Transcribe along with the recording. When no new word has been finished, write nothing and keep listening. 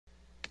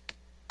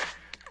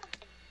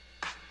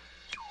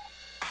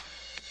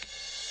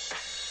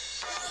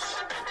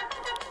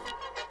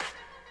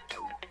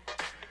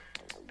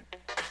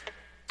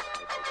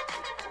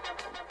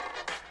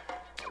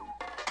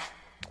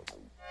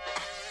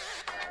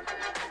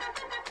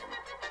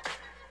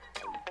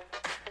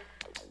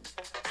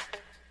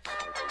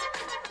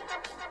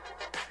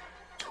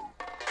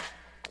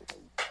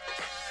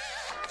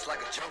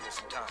the jungle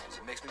sometimes.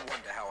 It makes me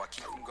wonder how I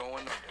keep from going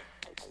under.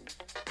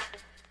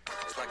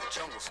 It's like the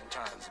jungle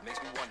sometimes. It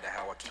makes me wonder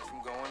how I keep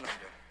from going under.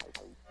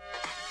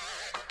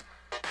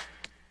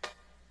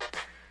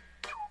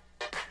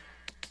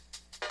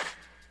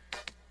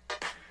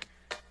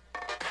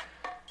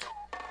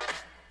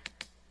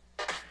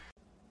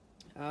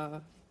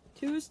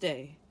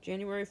 Tuesday,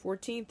 January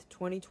 14th,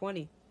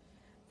 2020,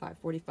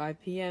 5:45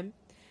 p.m.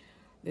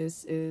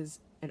 This is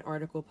an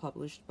article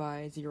published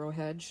by Zero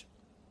Hedge.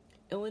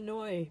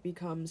 Illinois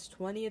becomes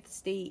 20th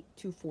state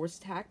to force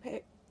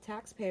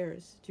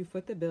taxpayers to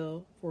foot the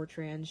bill for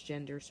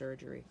transgender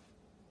surgery.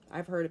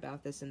 I've heard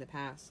about this in the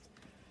past,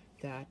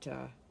 that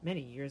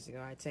many years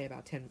ago, I'd say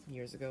about 10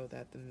 years ago,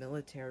 that the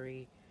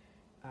military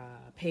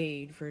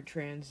paid for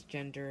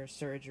transgender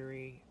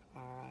surgery,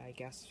 I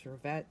guess for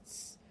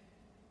vets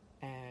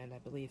and I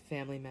believe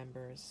family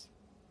members.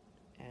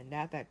 And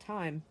at that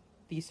time,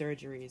 these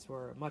surgeries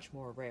were much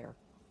more rare.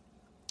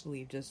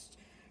 We've just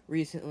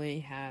recently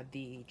had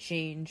the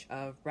change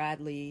of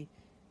Bradley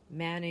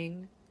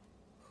Manning,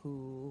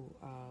 who,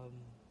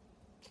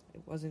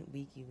 it wasn't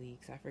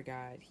WikiLeaks, I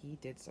forgot. He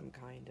did some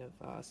kind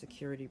of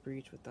security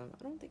breach with them.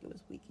 I don't think it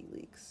was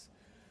WikiLeaks,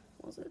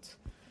 was it?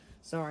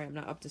 Sorry, I'm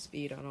not up to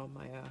speed on all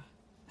my,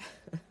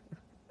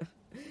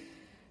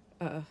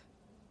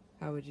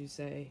 how would you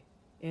say,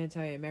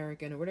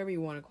 anti-American, or whatever you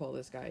want to call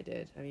this guy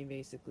did. I mean,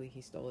 basically, he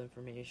stole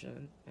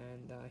information,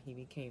 and he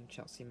became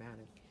Chelsea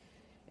Manning.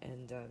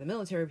 And the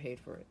military paid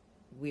for it.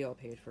 We all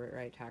paid for it,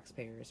 right?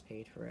 Taxpayers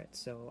paid for it.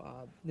 So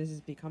this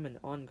has become an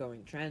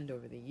ongoing trend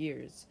over the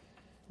years.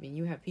 I mean,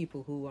 you have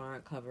people who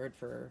aren't covered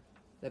for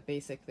the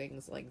basic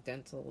things like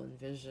dental and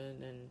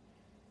vision, and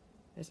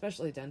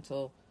especially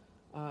dental,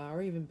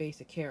 or even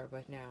basic care,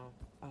 but now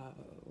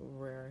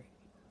we're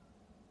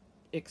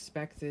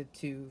expected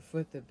to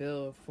foot the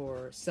bill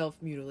for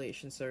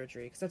self-mutilation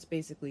surgery, because that's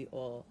basically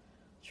all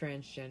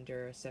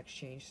transgender sex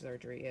change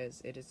surgery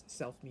is. It is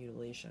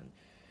self-mutilation.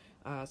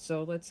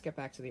 So let's get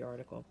back to the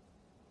article.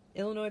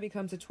 Illinois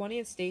becomes the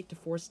 20th state to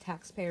force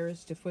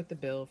taxpayers to foot the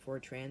bill for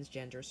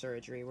transgender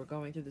surgery. We're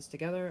going through this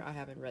together. I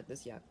haven't read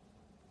this yet.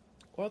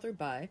 Authored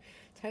by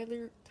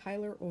Tyler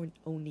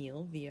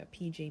O'Neill via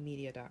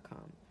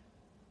pjmedia.com.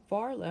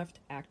 Far-left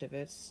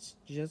activists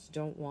just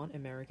don't want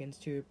Americans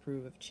to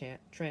approve of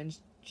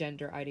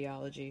transgender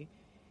ideology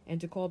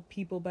and to call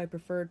people by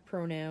preferred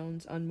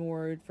pronouns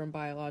unmoored from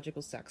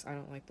biological sex. I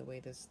don't like the way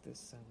this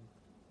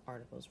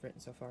article is written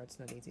so far. It's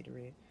not easy to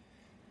read.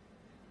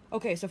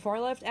 Okay, so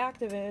far-left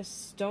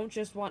activists don't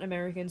just want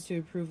Americans to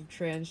approve of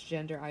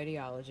transgender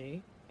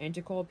ideology and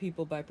to call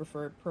people by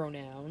preferred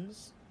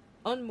pronouns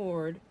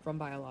unmoored from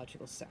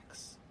biological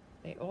sex.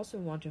 They also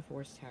want to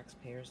force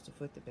taxpayers to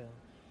foot the bill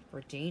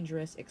for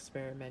dangerous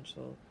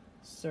experimental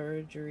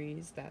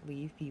surgeries that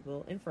leave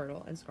people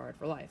infertile and scarred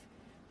for life.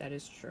 That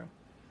is true.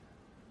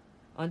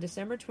 On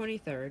December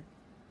 23rd,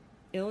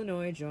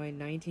 Illinois joined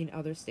 19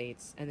 other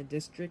states and the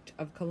District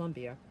of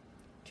Columbia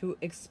to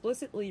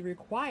explicitly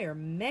require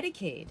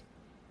Medicaid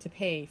to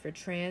pay for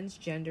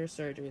transgender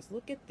surgeries.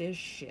 Look at this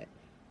shit.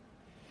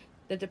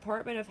 The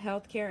Department of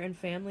Healthcare and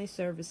Family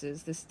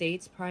Services, the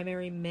state's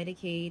primary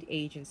Medicaid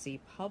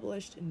agency,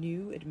 published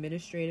new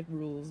administrative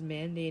rules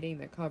mandating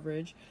the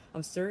coverage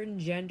of certain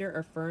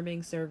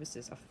gender-affirming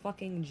services. A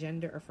fucking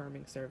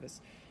gender-affirming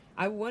service.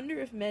 I wonder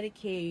if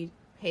Medicaid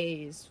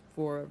pays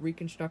for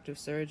reconstructive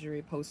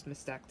surgery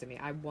post-mastectomy.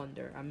 I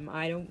wonder.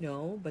 I don't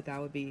know, but that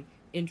would be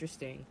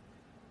interesting.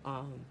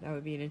 That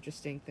would be an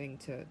interesting thing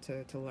to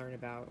learn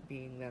about,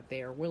 being that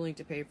they are willing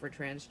to pay for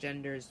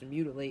transgenders to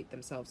mutilate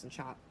themselves and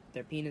chop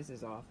their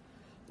penises off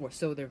or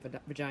sew their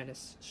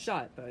vaginas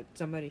shut, but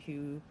somebody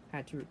who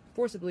had to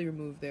forcibly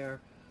remove their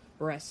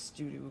breasts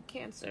due to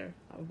cancer,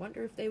 I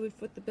wonder if they would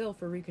foot the bill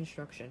for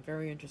reconstruction.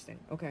 Very interesting.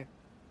 Okay.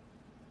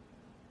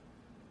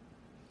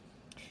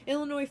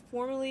 Illinois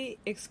formally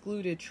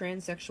excluded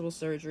transsexual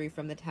surgery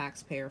from the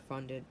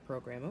taxpayer-funded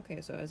program.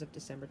 Okay, so as of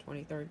December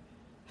 23rd,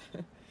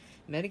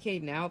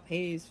 Medicaid now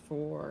pays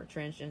for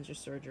transgender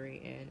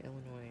surgery in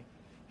Illinois.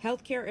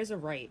 Healthcare is a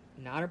right,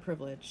 not a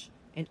privilege,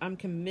 and I'm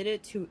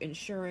committed to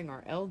ensuring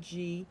our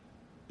LGBTQ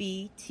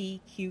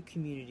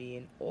community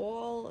and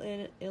all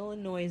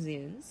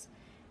Illinoisans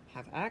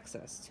have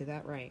access to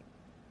that right.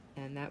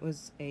 And that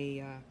was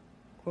a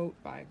quote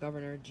by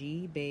Governor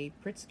G. Babe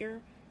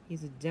Pritzker.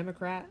 He's a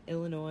Democrat,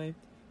 Illinois.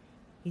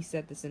 He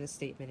said this in a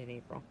statement in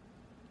April.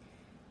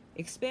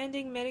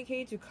 Expanding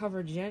Medicaid to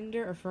cover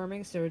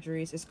gender-affirming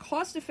surgeries is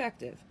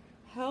cost-effective,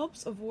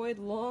 helps avoid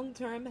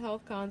long-term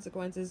health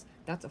consequences,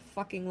 that's a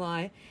fucking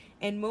lie,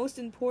 and most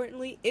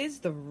importantly, is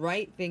the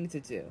right thing to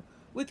do.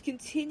 With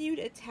continued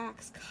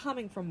attacks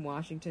coming from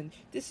Washington,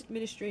 this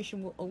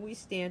administration will always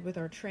stand with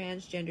our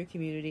transgender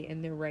community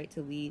and their right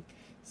to lead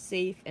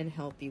safe and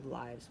healthy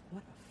lives.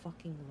 What a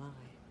fucking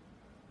lie.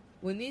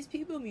 When these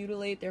people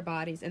mutilate their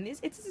bodies, and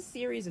it's a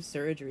series of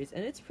surgeries,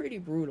 and it's pretty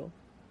brutal.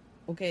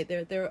 Okay,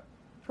 they're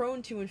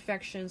prone to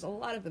infections. A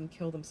lot of them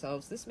kill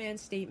themselves. This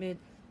man's statement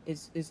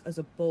is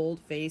a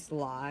bold-faced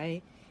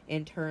lie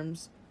in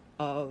terms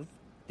of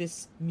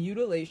this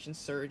mutilation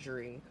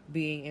surgery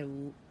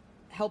being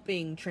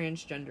helping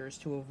transgenders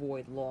to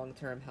avoid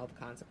long-term health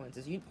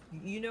consequences.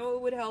 You know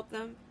it would help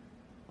them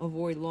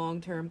avoid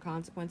long-term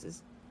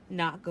consequences?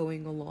 Not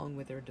going along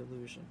with their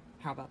delusion.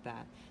 How about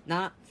that?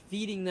 Not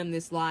feeding them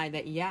this lie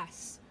that,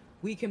 yes,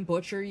 we can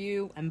butcher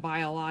you and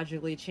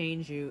biologically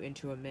change you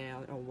into a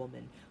man or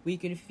woman. We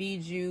can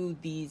feed you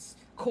these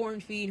corn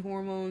feed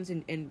hormones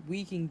and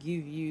we can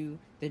give you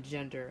the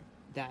gender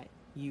that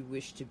you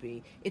wish to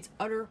be. It's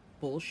utter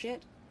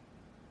bullshit.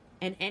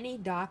 And any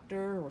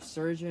doctor or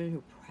surgeon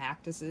who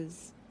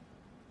practices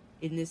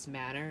in this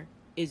manner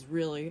is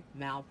really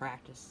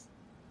malpractice.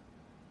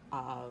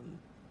 And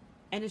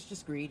it's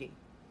just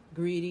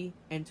greedy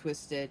and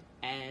twisted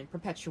and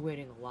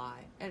perpetuating a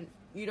lie. And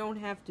you don't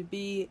have to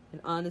be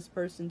an honest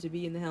person to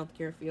be in the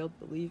healthcare field,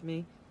 believe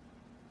me.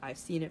 I've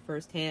seen it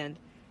firsthand.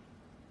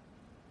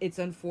 It's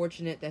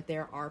unfortunate that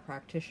there are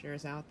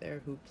practitioners out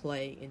there who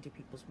play into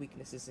people's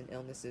weaknesses and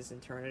illnesses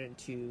and turn it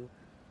into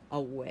a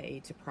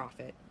way to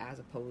profit as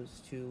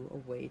opposed to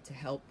a way to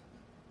help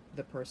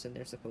the person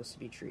they're supposed to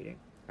be treating.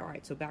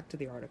 Alright, so back to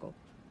the article.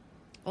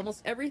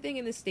 Almost everything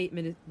in this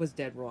statement was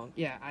dead wrong.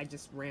 Yeah, I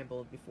just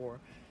rambled before.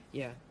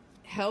 Yeah.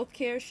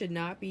 Healthcare should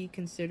not be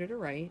considered a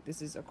right,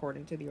 this is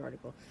according to the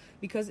article,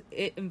 because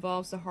it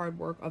involves the hard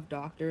work of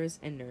doctors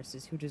and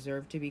nurses who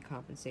deserve to be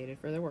compensated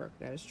for their work.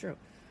 That is true.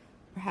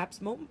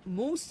 Perhaps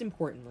most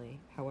importantly,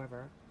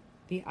 however,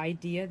 the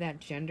idea that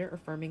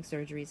gender-affirming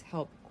surgeries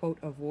help, quote,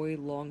 avoid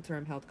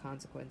long-term health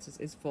consequences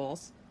is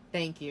false.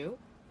 Thank you.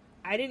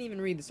 I didn't even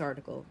read this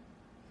article.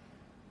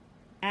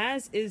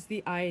 As is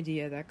the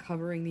idea that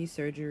covering these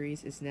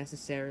surgeries is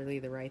necessarily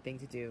the right thing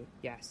to do.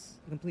 Yes,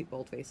 a complete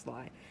bold-faced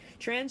lie.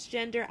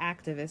 Transgender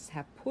activists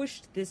have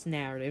pushed this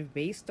narrative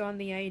based on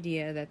the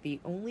idea that the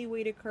only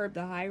way to curb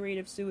the high rate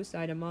of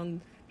suicide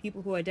among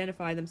people who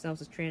identify themselves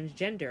as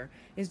transgender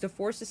is to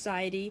force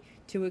society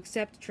to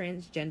accept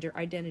transgender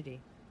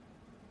identity.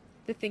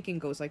 The thinking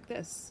goes like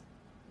this.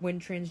 When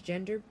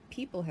transgender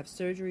people have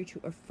surgery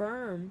to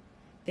affirm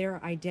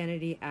their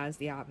identity as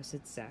the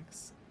opposite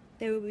sex,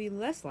 they will be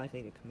less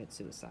likely to commit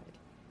suicide.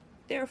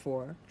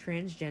 Therefore,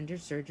 transgender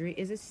surgery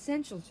is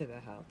essential to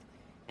their health,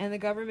 and the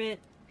government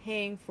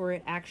paying for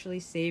it actually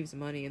saves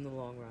money in the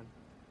long run.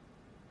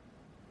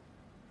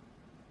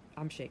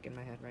 I'm shaking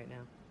my head right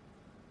now.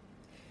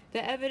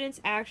 The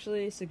evidence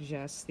actually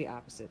suggests the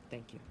opposite,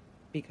 thank you,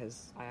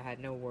 because I had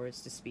no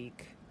words to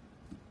speak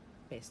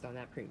based on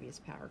that previous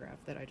paragraph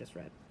that I just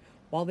read.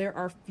 While there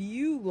are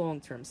few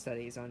long-term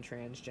studies on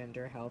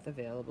transgender health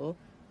available,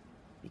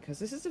 because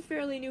this is a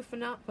fairly new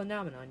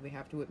phenomenon, we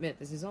have to admit,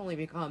 this has only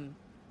become in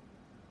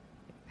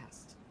the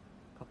past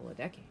couple of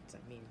decades.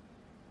 I mean,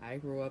 I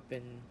grew up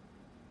in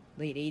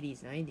late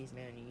 80s, 90s,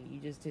 man, you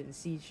just didn't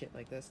see shit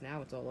like this.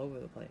 Now it's all over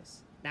the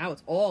place.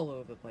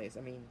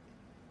 I mean,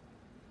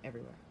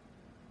 everywhere.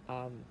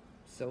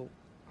 So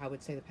I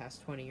would say the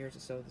past 20 years or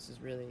so, this is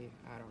really,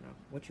 I don't know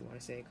what you want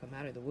to say, come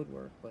out of the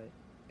woodwork, but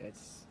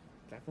it's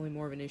definitely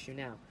more of an issue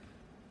now.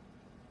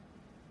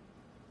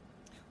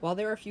 While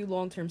there are few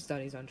long-term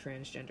studies on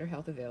transgender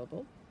health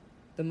available,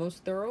 the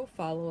most thorough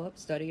follow-up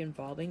study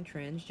involving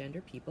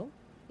transgender people,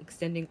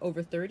 extending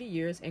over 30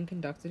 years and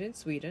conducted in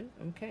Sweden.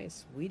 Okay,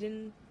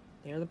 Sweden,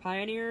 they're the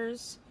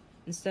pioneers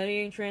in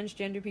studying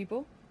transgender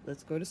people.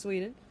 Let's go to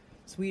Sweden.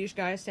 Swedish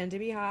guys tend to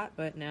be hot,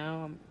 but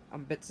now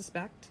I'm a bit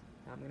suspect.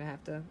 I'm going to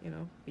have to,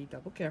 be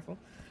double careful.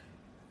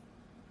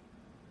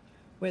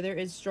 Where there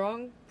is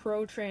strong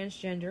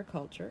pro-transgender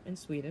culture in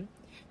Sweden,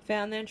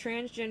 found that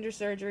transgender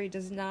surgery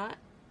does not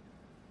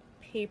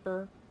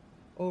paper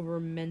over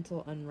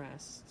mental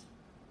unrest.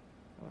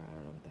 Or I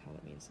don't know what the hell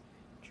that means.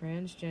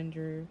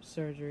 Transgender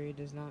surgery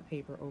does not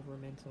paper over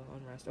mental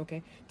unrest.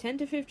 Okay. 10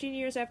 to 15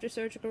 years after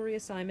surgical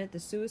reassignment, the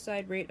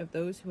suicide rate of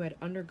those who had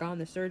undergone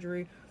the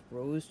surgery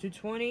rose to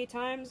 20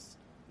 times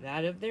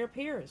that of their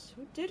peers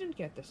who didn't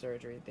get the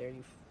surgery. There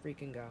you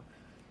freaking go.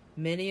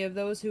 Many of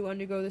those who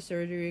undergo the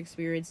surgery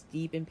experience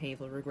deep and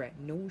painful regret.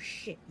 No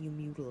shit, you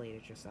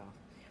mutilated yourself.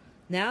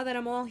 Now that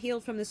I'm all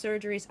healed from the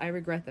surgeries, I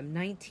regret them.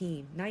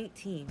 19.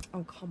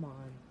 Oh, come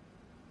on.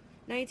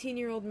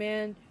 19-year-old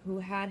man who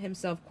had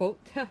himself, quote,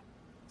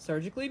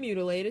 surgically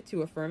mutilated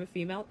to affirm a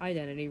female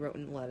identity, wrote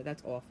in a letter.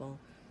 That's awful.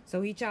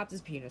 So he chopped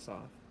his penis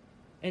off.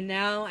 And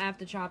now,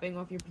 after chopping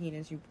off your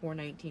penis, you poor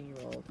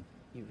 19-year-old,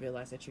 you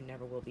realize that you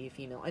never will be a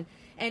female.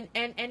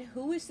 And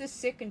who is this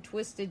sick and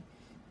twisted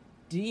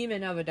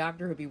demon of a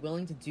doctor who'd be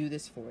willing to do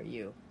this for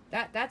you?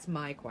 That's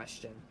my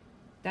question.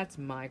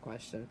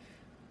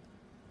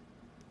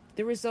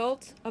 The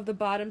result of the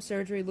bottom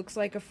surgery looks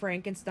like a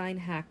Frankenstein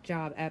hack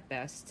job at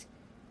best.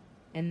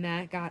 And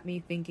that got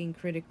me thinking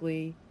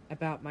critically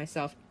about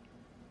myself.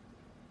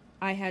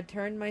 I had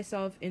turned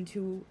myself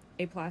into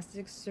a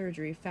plastic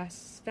surgery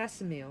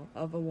facsimile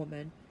of a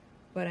woman,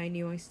 but I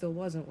knew I still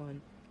wasn't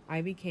one.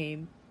 I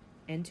became,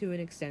 and to an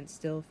extent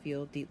still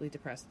feel, deeply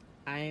depressed.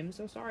 I am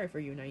so sorry for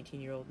you,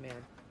 19-year-old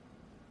man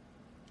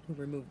who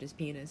removed his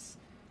penis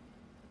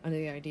under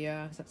the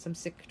idea that some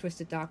sick,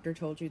 twisted doctor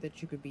told you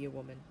that you could be a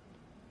woman.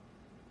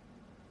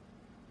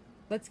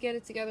 Let's get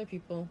it together,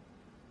 people.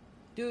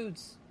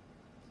 Dudes,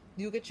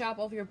 You could chop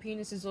off your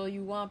penises all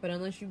you want, but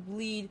unless you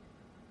bleed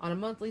on a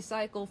monthly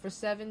cycle for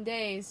 7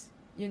 days,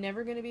 you're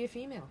never going to be a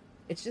female.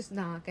 It's just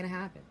not going to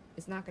happen.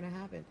 It's not going to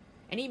happen.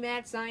 Any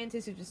mad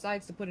scientist who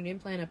decides to put an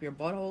implant up your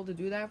butthole to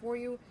do that for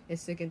you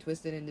is sick and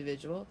twisted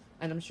individual.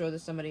 And I'm sure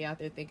there's somebody out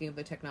there thinking of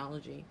the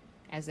technology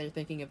as they're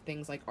thinking of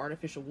things like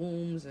artificial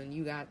wombs, and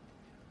you got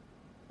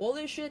all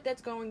this shit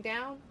that's going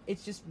down.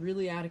 It's just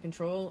really out of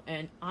control.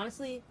 And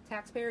honestly,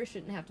 taxpayers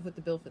shouldn't have to foot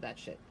the bill for that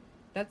shit.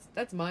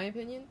 That's my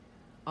opinion.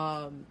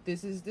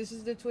 This is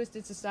the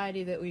twisted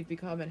society that we've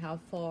become, and how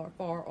far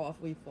off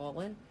we've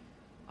fallen.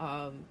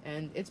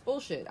 And it's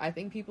bullshit. I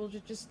think people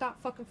should just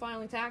stop fucking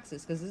filing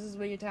taxes, because this is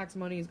where your tax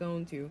money is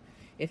going to.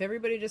 If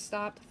everybody just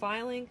stopped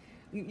filing,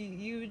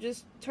 you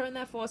just turn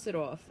that faucet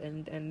off,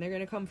 and they're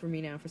gonna come for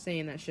me now for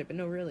saying that shit. But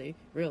no, really,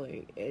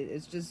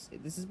 it's just,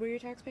 this is where your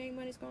tax-paying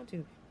money's going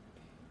to.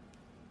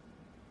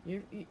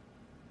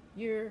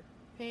 You're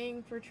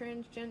paying for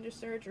transgender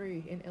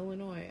surgery in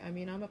Illinois. I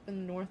mean, I'm up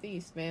in the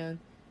Northeast, man,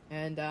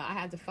 and I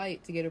had to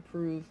fight to get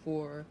approved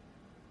for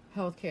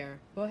healthcare.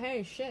 But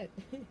hey, shit.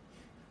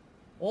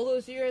 All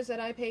those years that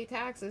I paid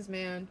taxes,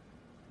 man,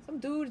 some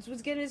dude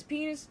was getting his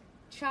penis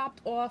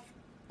chopped off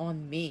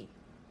on me.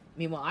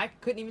 Meanwhile, I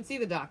couldn't even see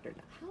the doctor.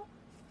 How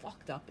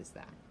fucked up is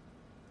that?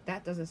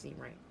 That doesn't seem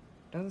right.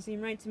 Doesn't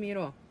seem right to me at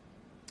all.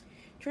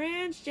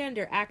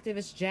 Transgender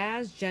activist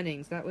Jazz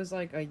Jennings. That was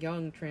like a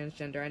young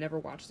transgender. I never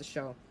watched the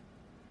show.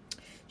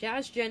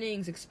 Jazz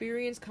Jennings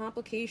experienced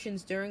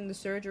complications during the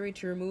surgery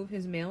to remove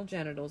his male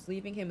genitals,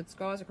 leaving him with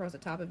scars across the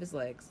top of his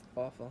legs.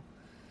 Awful.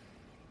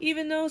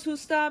 Even those who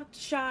stopped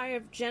shy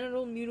of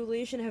genital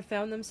mutilation have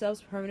found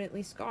themselves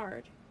permanently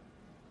scarred.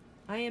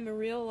 I am a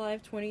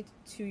real-life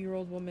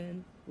 22-year-old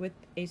woman with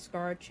a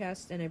scarred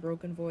chest and a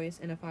broken voice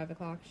and a 5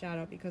 o'clock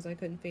shadow because I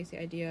couldn't face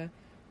the idea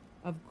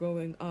of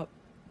growing up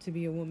to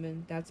be a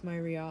woman. That's my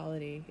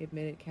reality,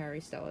 admitted Carrie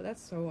Stella.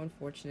 That's so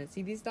unfortunate.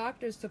 See, these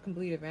doctors took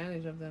complete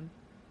advantage of them,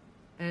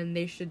 and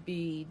they should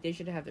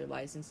have their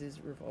licenses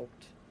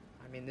revoked.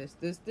 I mean,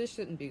 this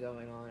shouldn't be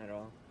going on at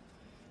all.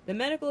 The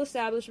medical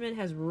establishment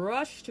has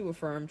rushed to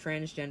affirm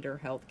transgender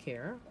health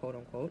care, quote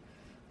unquote,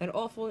 that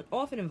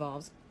often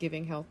involves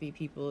giving healthy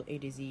people a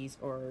disease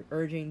or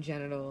urging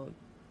genital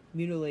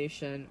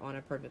mutilation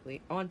on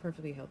perfectly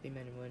healthy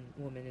men and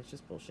women. It's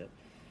just bullshit.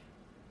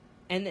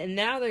 And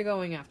now they're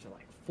going after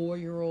like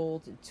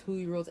 4-year-olds and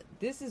 2-year-olds.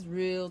 This is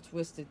real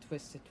twisted.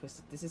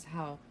 This is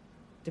how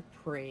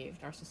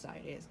depraved our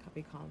society has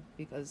become,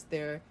 because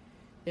they're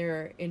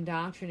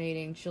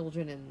indoctrinating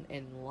children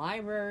in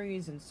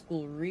libraries and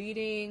school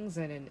readings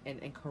and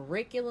in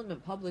curriculum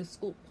in public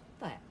school.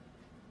 What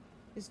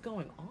the is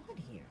going on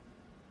here?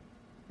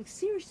 Like,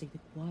 seriously,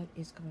 like, what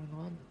is going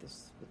on with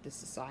this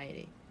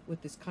society,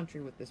 with this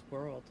country, with this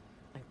world?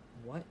 Like,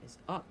 what is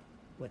up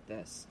with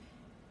this?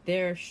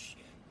 They're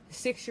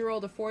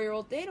 6-year-old or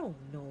 4-year-old, they don't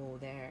know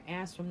their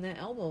ass from their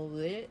elbow.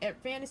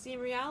 Fantasy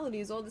and reality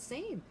is all the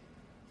same.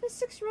 The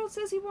 6-year-old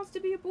says he wants to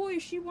be a boy,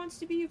 she wants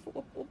to be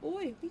a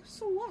boy.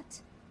 So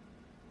what?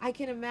 I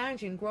can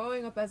imagine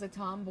growing up as a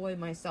tomboy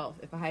myself.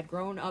 If I had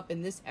grown up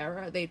in this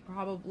era, they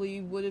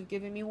probably would have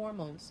given me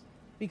hormones,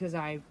 because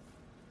I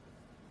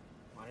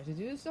wanted to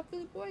do the stuff that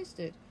the boys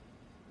did.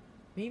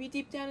 Maybe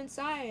deep down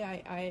inside,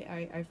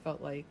 I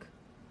felt like,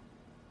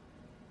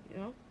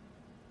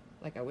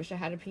 like I wish I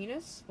had a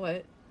penis,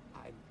 but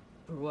I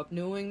grew up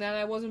knowing that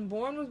I wasn't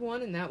born with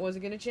one, and that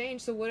wasn't going to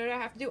change. So what did I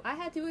have to do? I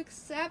had to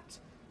accept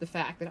the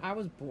fact that I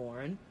was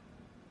born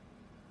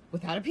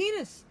without a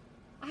penis.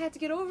 I had to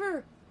get over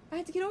it.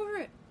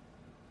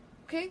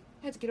 Okay?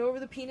 I had to get over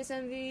the penis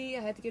envy.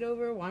 I had to get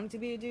over wanting to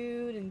be a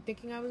dude and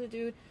thinking I was a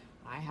dude.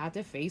 I had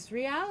to face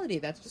reality.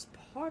 That's just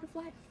part of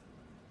life.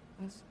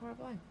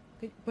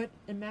 But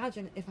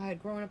imagine if I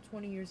had grown up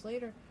 20 years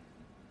later,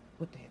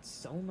 would they have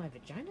sewn my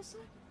vagina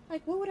side?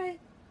 Like, what would I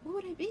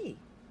be?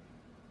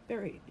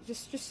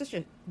 Just such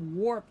a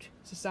warped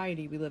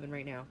society we live in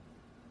right now.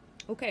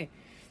 Okay.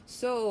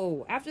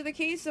 So, after the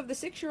case of the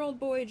 6-year-old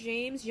boy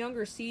James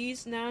Younger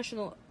seized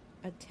national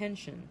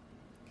attention,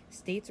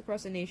 states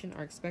across the nation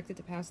are expected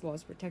to pass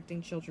laws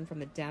protecting children from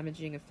the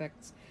damaging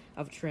effects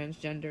of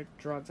transgender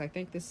drugs. I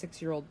think this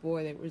 6-year-old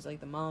boy, that was like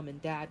the mom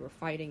and dad were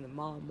fighting. The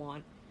mom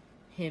wanted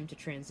him to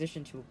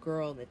transition to a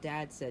girl, and the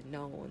dad said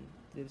no, and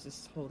there was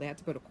this whole, they had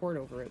to go to court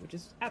over it, which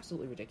is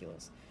absolutely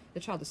ridiculous. The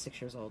child is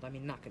 6 years old. I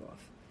mean, knock it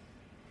off.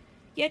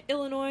 Yet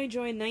Illinois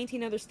joined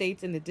 19 other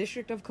states in the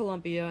District of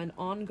Columbia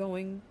and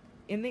going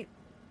the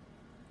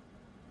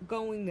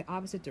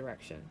opposite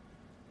direction,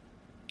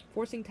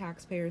 forcing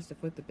taxpayers to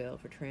foot the bill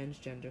for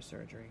transgender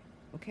surgery.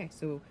 Okay,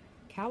 so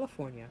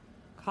California,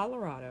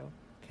 Colorado,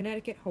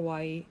 Connecticut,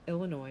 Hawaii,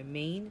 Illinois,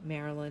 Maine,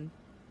 Maryland,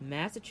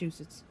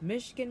 Massachusetts,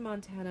 Michigan,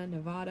 Montana,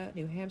 Nevada,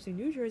 New Hampshire,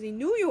 New Jersey,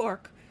 New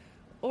York,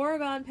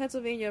 Oregon,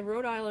 Pennsylvania,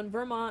 Rhode Island,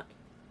 Vermont,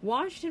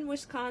 Washington,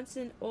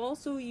 Wisconsin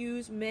also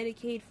use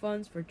Medicaid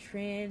funds for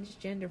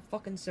transgender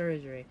fucking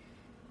surgery.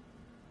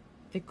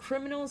 The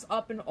criminals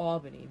up in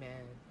Albany,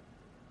 man.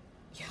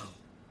 Yo,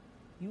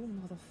 you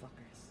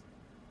motherfuckers.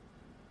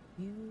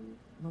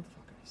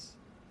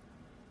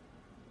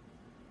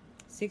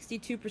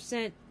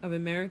 62% of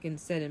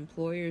Americans said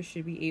employers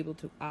should be able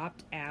to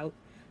opt out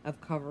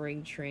of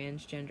covering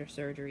transgender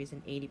surgeries,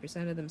 and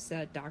 80% of them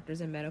said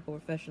doctors and medical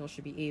professionals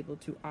should be able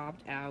to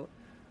opt out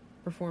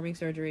performing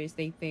surgeries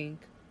they think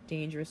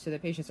dangerous to their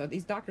patients. Are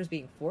these doctors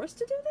being forced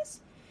to do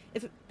this?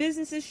 If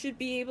businesses should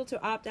be able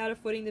to opt out of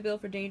footing the bill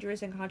for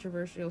dangerous and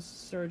controversial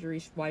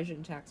surgeries, why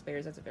shouldn't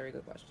taxpayers? That's a very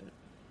good question.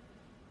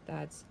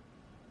 That's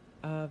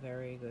a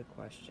very good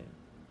question.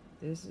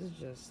 This is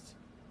just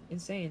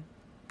insane.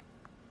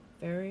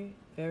 Very,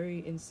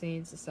 very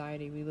insane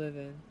society we live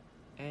in.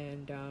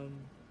 And,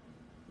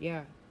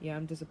 yeah,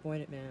 I'm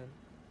disappointed, man.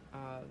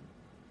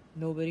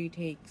 Nobody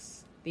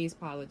takes these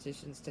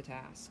politicians to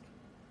task.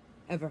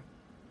 Ever.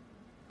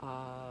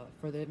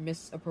 For the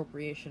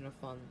misappropriation of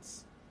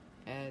funds.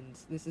 And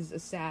this is a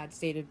sad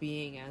state of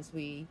being as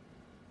we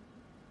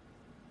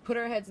put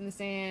our heads in the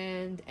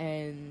sand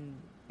and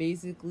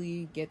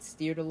basically get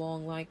steered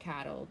along like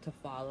cattle to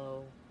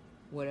follow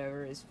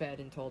whatever is fed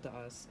and told to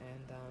us.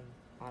 And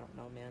I don't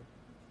know, man.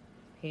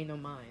 Pay no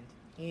mind.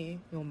 Pay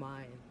no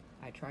mind.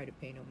 I try to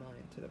pay no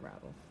mind to the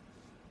rabble.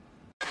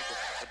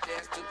 I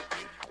dance to the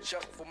beat,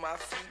 shuffle my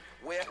feet,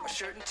 wear a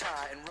shirt and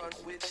tie, and run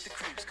with the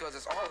creeps. Cause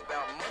it's all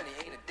about money,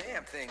 ain't a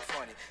damn thing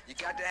funny. You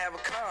got to have a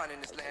con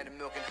in this land of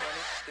milk and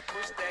honey. They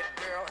pushed that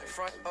girl in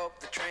front of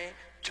the train,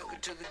 took her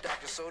to the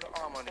doctor, sewed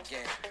her arm on the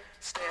game.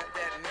 Stabbed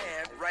that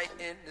man right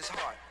in his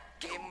heart.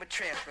 Gave him a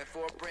transplant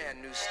for a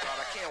brand new start.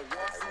 I can't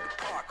walk through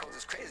the park cause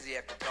it's crazy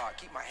after dark.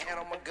 Keep my hand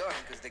on my gun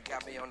cause they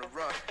got me on the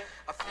run.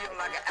 I feel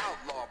like an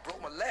outlaw, broke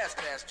my last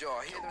glass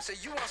jaw. Hear them say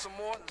you want some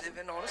more,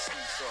 living on a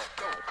seesaw.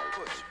 Don't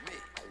push me,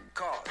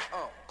 cause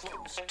I'm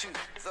close to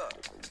the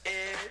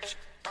edge.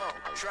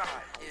 I'm trying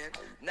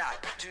not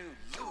to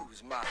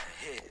lose my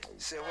head.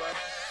 Say what?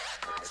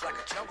 It's like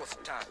a jungle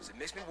sometimes. It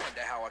makes me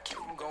wonder how I keep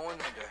from going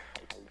under.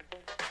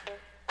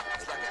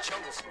 It's like a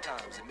jungle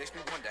sometimes. It makes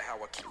me wonder how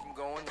I keep from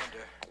going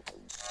under.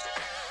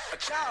 A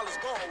child is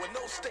born with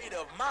no state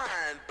of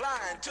mind,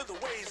 blind to the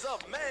ways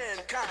of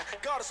mankind.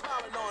 God is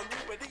smiling on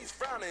you, but he's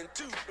frowning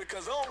too,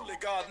 because only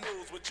God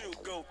knows what you'll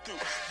go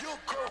through.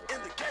 You'll grow in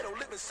the ghetto,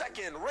 living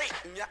second rate,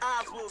 and your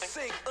eyes will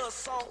sing a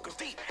song of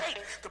deep hate.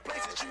 The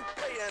places you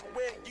play and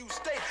where you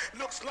stay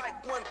looks like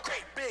one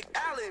great big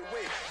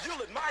alleyway.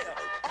 You'll admire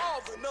all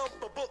the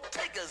number book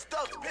takers,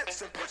 thugs, pimps,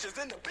 and pushers,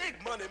 and the big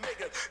money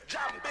makers,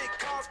 driving big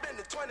cars,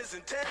 spending 20s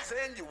and 10s,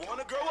 and you want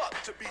to grow up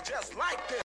to be just like them.